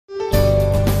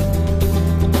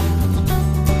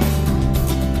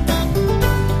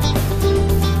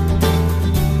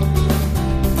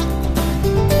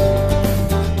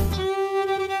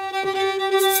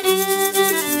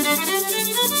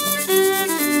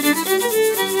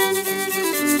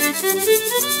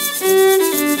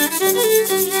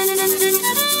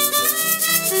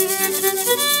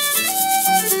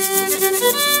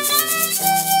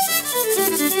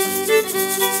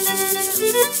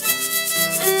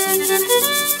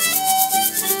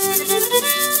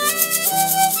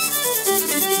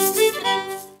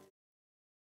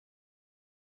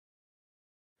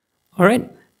All right.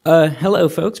 Hello,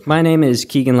 folks. My name is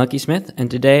Keegan Lucky Smith, and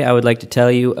today I would like to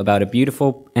tell you about a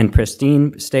beautiful and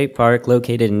pristine state park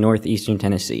located in northeastern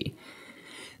Tennessee.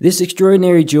 This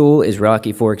extraordinary jewel is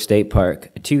Rocky Fork State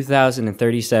Park, a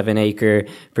 2,037-acre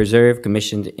preserve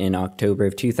commissioned in October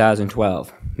of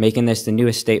 2012, making this the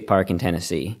newest state park in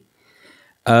Tennessee.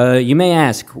 You may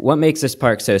ask, what makes this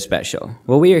park so special?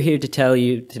 Well, we are here to tell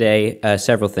you today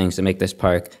several things that make this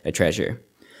park a treasure.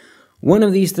 One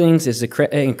of these things is the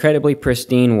incredibly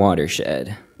pristine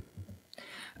watershed.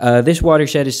 This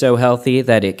watershed is so healthy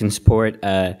that it can support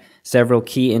several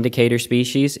key indicator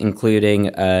species, including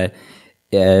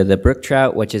the brook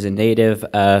trout, which is a native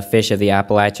fish of the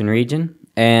Appalachian region,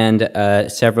 and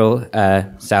several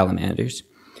salamanders.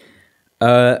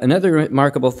 Another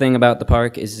remarkable thing about the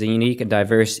park is the unique and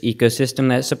diverse ecosystem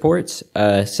that it supports.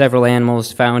 Several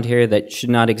animals found here that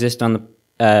should not exist on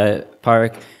the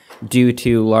park due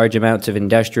to large amounts of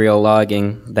industrial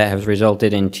logging that has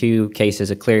resulted in 2 cases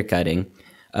of clear cutting,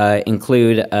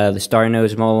 include the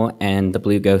star-nosed mole and the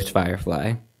blue ghost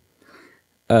firefly.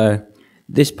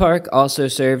 This park also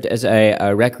served as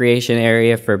a recreation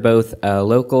area for both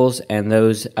locals and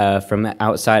those from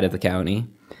outside of the county.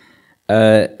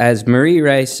 As Marie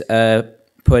Rice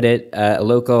put it, a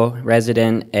local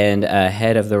resident and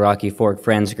head of the Rocky Fork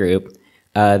Friends group,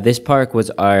 this park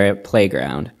was our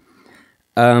playground.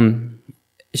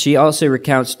 She also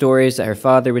recounts stories that her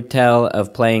father would tell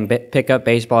of playing pickup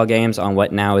baseball games on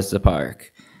what now is the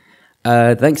park.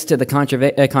 Thanks to the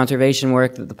conservation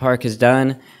work that the park has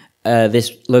done,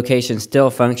 this location still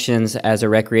functions as a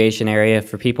recreation area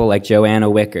for people like Joanna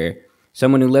Wicker,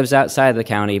 someone who lives outside the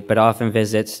county but often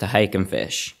visits to hike and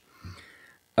fish.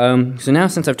 So now,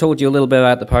 since I've told you a little bit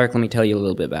about the park, let me tell you a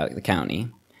little bit about the county.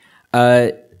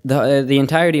 The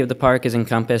entirety of the park is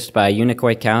encompassed by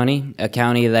Unicoi County, a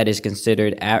county that is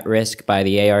considered at risk by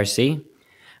the ARC.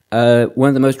 One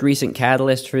of the most recent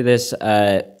catalysts for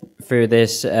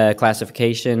this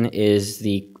classification is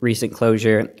the recent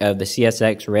closure of the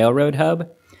CSX Railroad hub.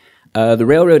 The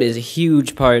railroad is a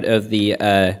huge part of the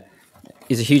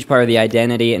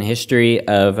identity and history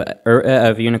of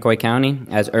Unicoi County,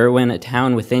 as Irwin, a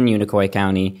town within Unicoi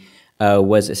County,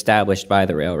 was established by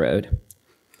the railroad.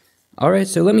 All right,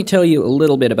 so let me tell you a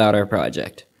little bit about our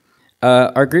project.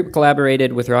 Our group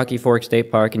collaborated with Rocky Fork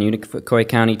State Park in Unicoi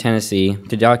County, Tennessee,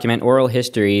 to document oral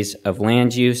histories of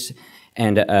land use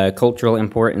and cultural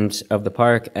importance of the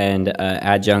park and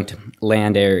adjunct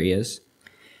land areas.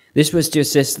 This was to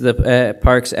assist the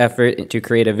park's effort to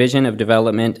create a vision of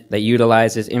development that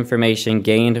utilizes information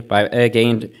gained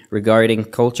regarding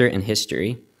culture and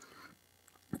history.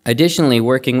 Additionally,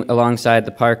 working alongside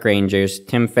the park rangers,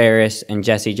 Tim Ferris and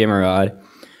Jesse Jimmerod,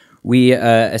 we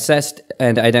assessed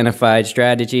and identified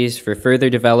strategies for further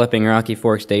developing Rocky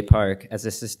Fork State Park as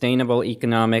a sustainable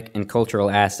economic and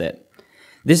cultural asset.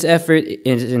 This effort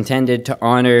is intended to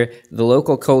honor the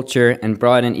local culture and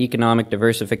broaden economic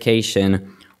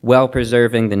diversification while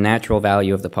preserving the natural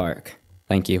value of the park.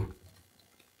 Thank you.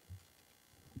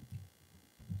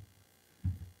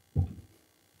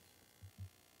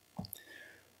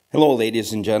 Hello,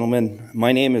 ladies and gentlemen.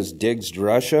 My name is Diggs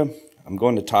Durusha. I'm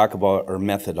going to talk about our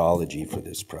methodology for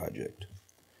this project.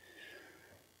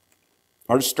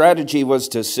 Our strategy was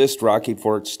to assist Rocky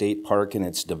Fork State Park in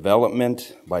its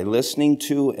development by listening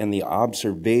to and the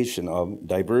observation of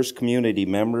diverse community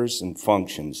members and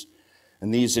functions.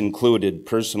 And these included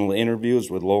personal interviews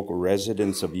with local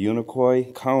residents of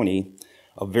Unicoi County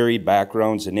of varied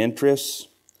backgrounds and interests,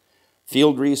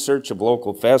 field research of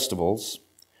local festivals,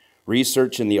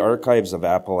 research in the Archives of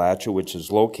Appalachia, which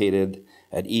is located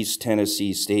at East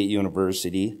Tennessee State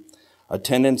University,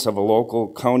 attendance of a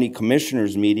local county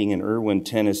commissioners meeting in Irwin,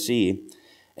 Tennessee,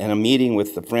 and a meeting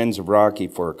with the Friends of Rocky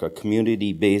Fork, a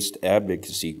community-based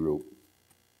advocacy group.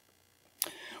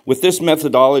 With this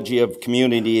methodology of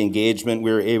community engagement,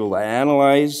 we were able to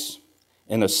analyze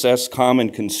and assess common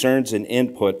concerns and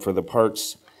input for the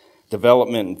park's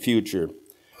development and future.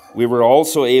 We were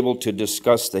also able to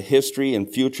discuss the history and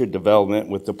future development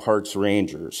with the park's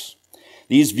rangers.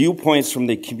 These viewpoints from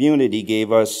the community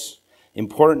gave us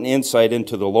important insight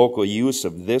into the local use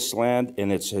of this land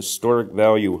and its historic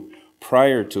value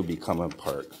prior to becoming a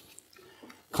park.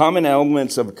 Common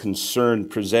elements of concern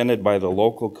presented by the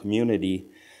local community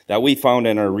that we found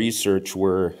in our research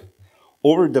were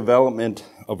overdevelopment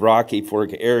of Rocky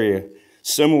Fork area,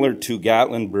 similar to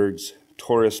Gatlinburg's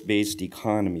tourist-based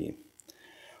economy,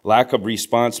 lack of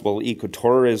responsible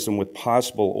ecotourism with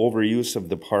possible overuse of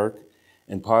the park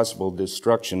and possible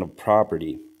destruction of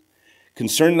property,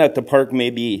 concern that the park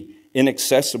may be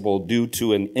inaccessible due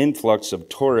to an influx of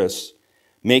tourists,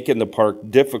 making the park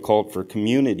difficult for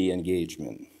community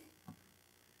engagement.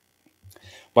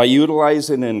 By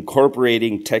utilizing and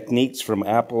incorporating techniques from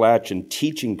Appalachian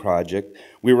Teaching Project,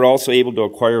 we were also able to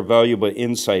acquire valuable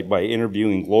insight by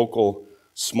interviewing local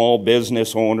small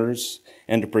business owners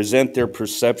and to present their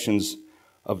perceptions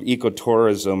of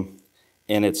ecotourism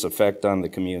and its effect on the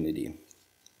community.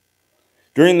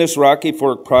 During this Rocky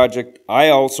Fork project, I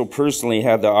also personally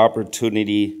had the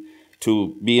opportunity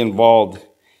to be involved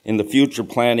in the future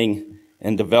planning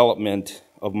and development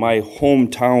of my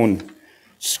hometown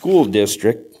school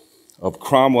district of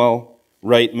Cromwell,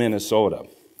 Wright, Minnesota.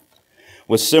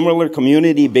 With similar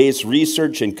community-based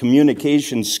research and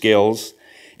communication skills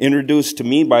introduced to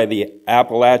me by the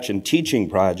Appalachian Teaching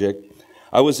Project,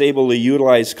 I was able to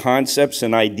utilize concepts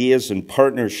and ideas in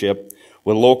partnership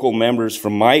with local members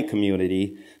from my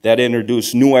community that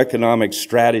introduced new economic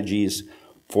strategies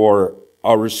for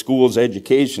our school's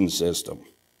education system.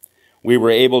 We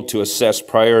were able to assess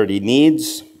priority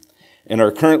needs and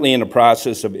are currently in the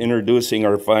process of introducing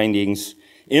our findings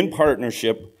in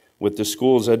partnership with the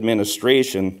school's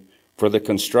administration for the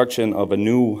construction of a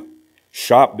new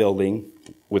shop building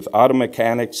with auto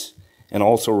mechanics and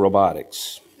also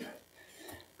robotics.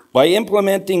 By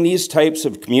implementing these types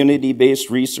of community-based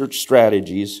research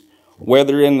strategies,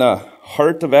 whether in the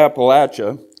heart of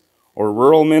Appalachia or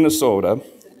rural Minnesota,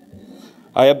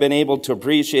 I have been able to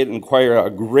appreciate and acquire a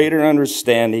greater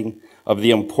understanding of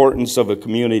the importance of a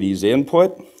community's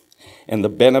input and the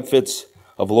benefits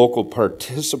of local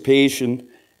participation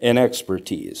and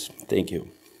expertise. Thank you.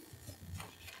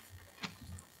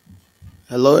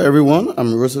 Hello, everyone.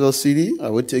 I'm Roosevelt City. I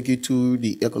will take you to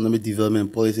the economic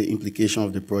development policy implication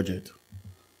of the project.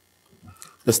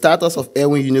 The status of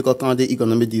Erwin-Unicoi County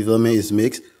economic development is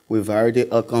mixed with varied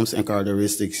outcomes and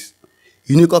characteristics.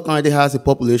 Unicoi County has a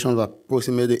population of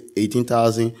approximately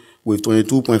 18,000 with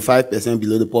 22.5%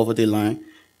 below the poverty line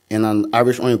and an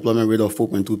average unemployment rate of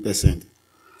 4.2%.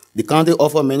 The county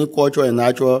offers many cultural and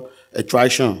natural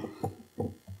attractions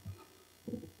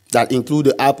that include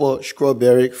the apple,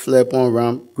 strawberry, flare pond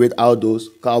ram, great outdoors,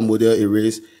 cow model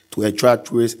arrays to attract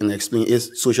tourists and explain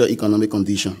its socio-economic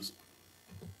conditions.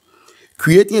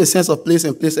 Creating a sense of place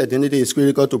and place identity is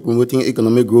critical to promoting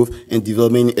economic growth and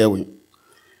development in Erwin.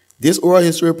 This oral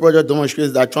history project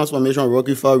demonstrates that transformation of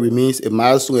Rocky Fork remains a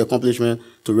milestone accomplishment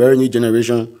to revenue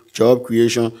generation, job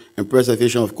creation, and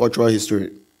preservation of cultural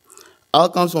history.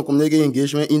 Outcomes from community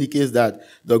engagement indicates that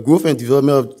the growth and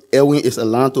development of Erwin is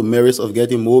aligned to merits of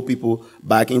getting more people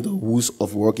back into the woods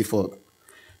of Rocky Fork.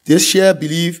 This shared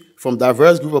belief from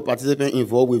diverse group of participants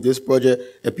involved with this project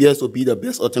appears to be the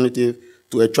best alternative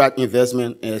to attract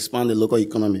investment and expand the local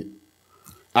economy.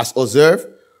 As observed,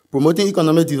 promoting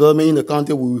economic development in the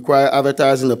county will require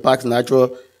advertising the park's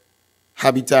natural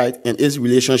habitat and its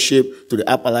relationship to the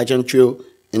Appalachian Trail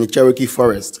and the Cherokee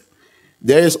Forest.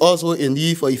 There is also a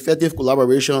need for effective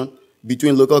collaboration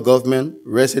between local government,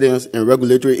 residents, and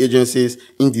regulatory agencies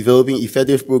in developing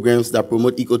effective programs that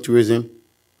promote ecotourism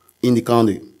in the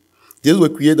county. This will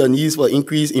create the needs for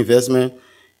increased investment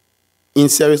in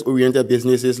service-oriented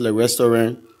businesses like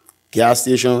restaurants, gas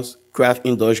stations, craft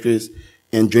industries,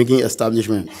 and drinking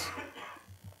establishments.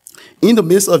 In the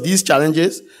midst of these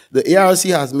challenges, the ARC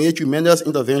has made tremendous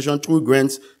intervention through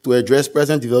grants to address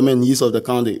present development needs of the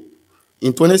county.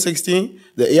 In 2016,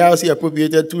 the ARC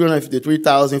appropriated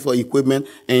 $253,000 for equipment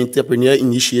and entrepreneur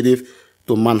initiative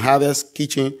to Manharvest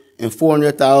Kitchen and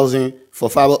 $400,000 for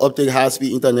fiber optic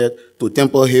high-speed internet to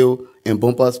Temple Hill and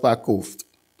Bumpers Park Cove.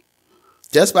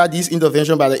 Despite these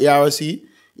interventions by the ARC,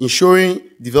 ensuring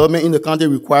development in the country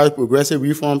requires progressive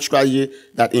reform strategy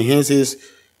that enhances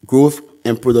growth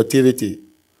and productivity.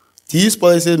 These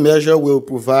policy measures will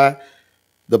provide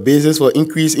the basis for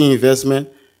increase in investment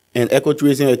and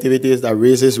ecotourism activities that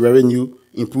raises revenue,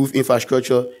 improve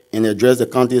infrastructure, and address the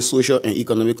county's social and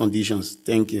economic conditions.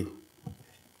 Thank you.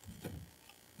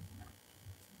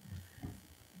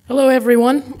 Hello,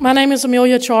 everyone. My name is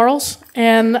Amelia Charles,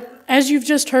 and as you've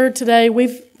just heard today,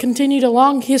 we've continued a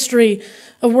long history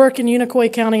of work in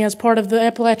Unicoi County as part of the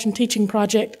Appalachian Teaching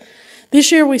Project.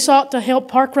 This year, we sought to help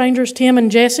park rangers Tim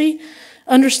and Jesse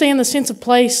understand the sense of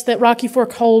place that Rocky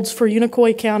Fork holds for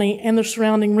Unicoi County and the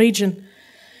surrounding region.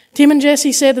 Tim and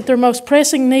Jesse said that their most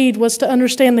pressing need was to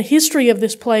understand the history of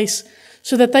this place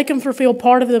so that they can fulfill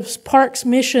part of the park's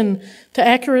mission to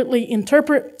accurately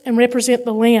interpret and represent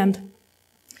the land.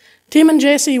 Tim and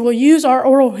Jesse will use our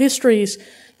oral histories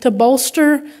to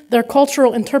bolster their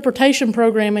cultural interpretation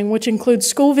programming, which includes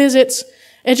school visits,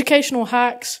 educational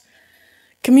hikes,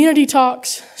 community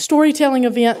talks, storytelling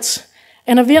events,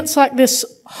 and events like this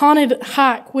haunted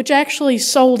hike, which actually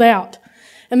sold out.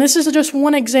 And this is just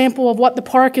one example of what the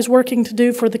park is working to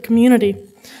do for the community.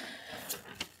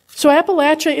 So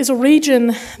Appalachia is a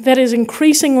region that is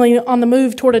increasingly on the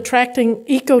move toward attracting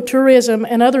ecotourism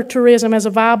and other tourism as a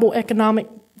viable economic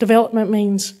development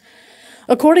means.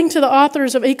 According to the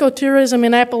authors of Ecotourism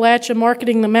in Appalachia,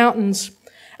 Marketing the Mountains,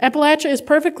 Appalachia is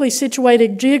perfectly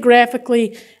situated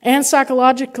geographically and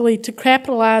psychologically to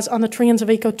capitalize on the trends of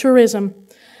ecotourism.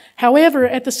 However,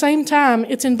 at the same time,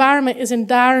 its environment is in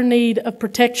dire need of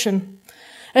protection.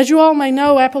 As you all may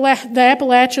know, the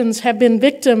Appalachians have been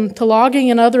victim to logging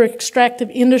and other extractive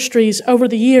industries over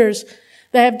the years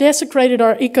that have desecrated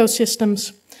our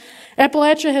ecosystems.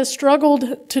 Appalachia has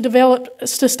struggled to develop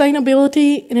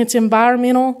sustainability in its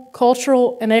environmental,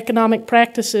 cultural, and economic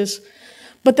practices.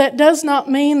 But that does not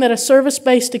mean that a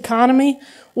service-based economy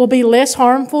will be less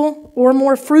harmful or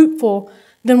more fruitful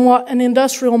than what an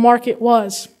industrial market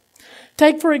was.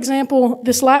 Take, for example,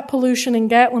 this light pollution in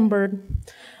Gatlinburg.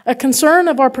 A concern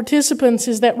of our participants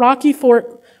is that Rocky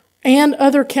Fork and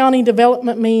other county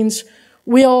development means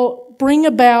will bring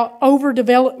about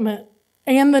overdevelopment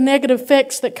and the negative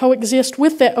effects that coexist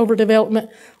with that overdevelopment,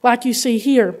 like you see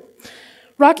here.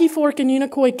 Rocky Fork and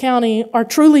Unicoi County are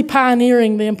truly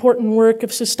pioneering the important work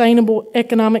of sustainable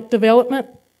economic development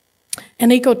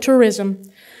and ecotourism.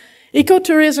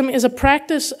 Ecotourism is a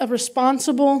practice of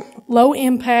responsible,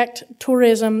 low-impact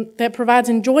tourism that provides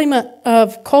enjoyment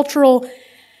of cultural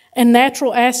and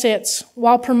natural assets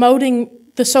while promoting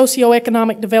the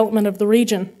socioeconomic development of the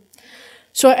region.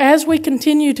 So as we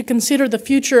continue to consider the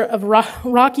future of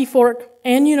Rocky Fork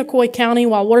and Unicoi County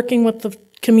while working with the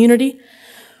community,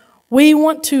 we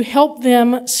want to help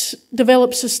them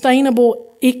develop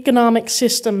sustainable economic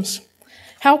systems.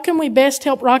 How can we best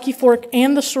help Rocky Fork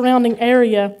and the surrounding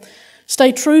area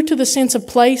stay true to the sense of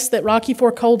place that Rocky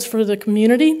Fork holds for the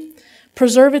community,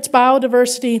 preserve its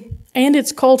biodiversity and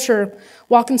its culture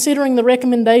while considering the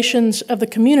recommendations of the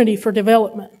community for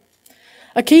development?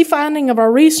 A key finding of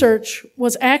our research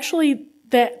was actually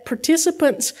that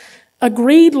participants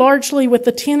agreed largely with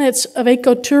the tenets of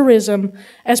ecotourism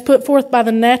as put forth by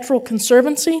the Natural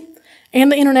Conservancy and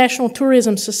the International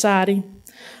Tourism Society.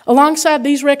 Alongside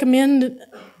these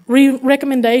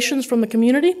recommendations from the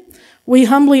community, we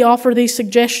humbly offer these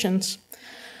suggestions.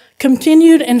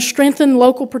 Continued and strengthened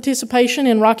local participation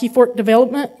in Rocky Fork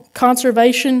development,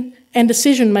 conservation, and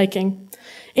decision-making.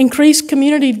 Increased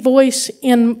community voice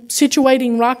in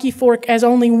situating Rocky Fork as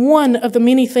only one of the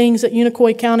many things that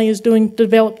Unicoi County is doing to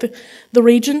develop the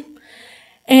region.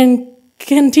 And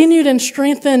continued and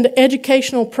strengthened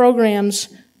educational programs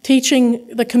teaching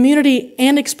the community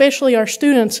and especially our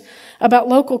students about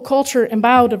local culture and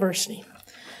biodiversity.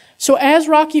 So as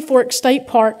Rocky Fork State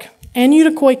Park and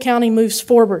Unicoi County moves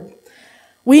forward,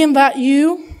 we invite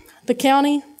you, the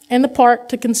county, and the park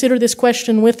to consider this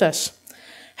question with us.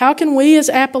 How can we as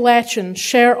Appalachians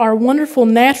share our wonderful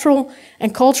natural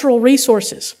and cultural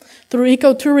resources through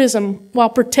ecotourism while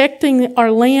protecting our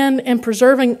land and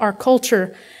preserving our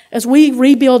culture as we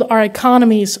rebuild our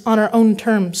economies on our own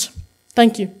terms?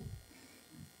 Thank you.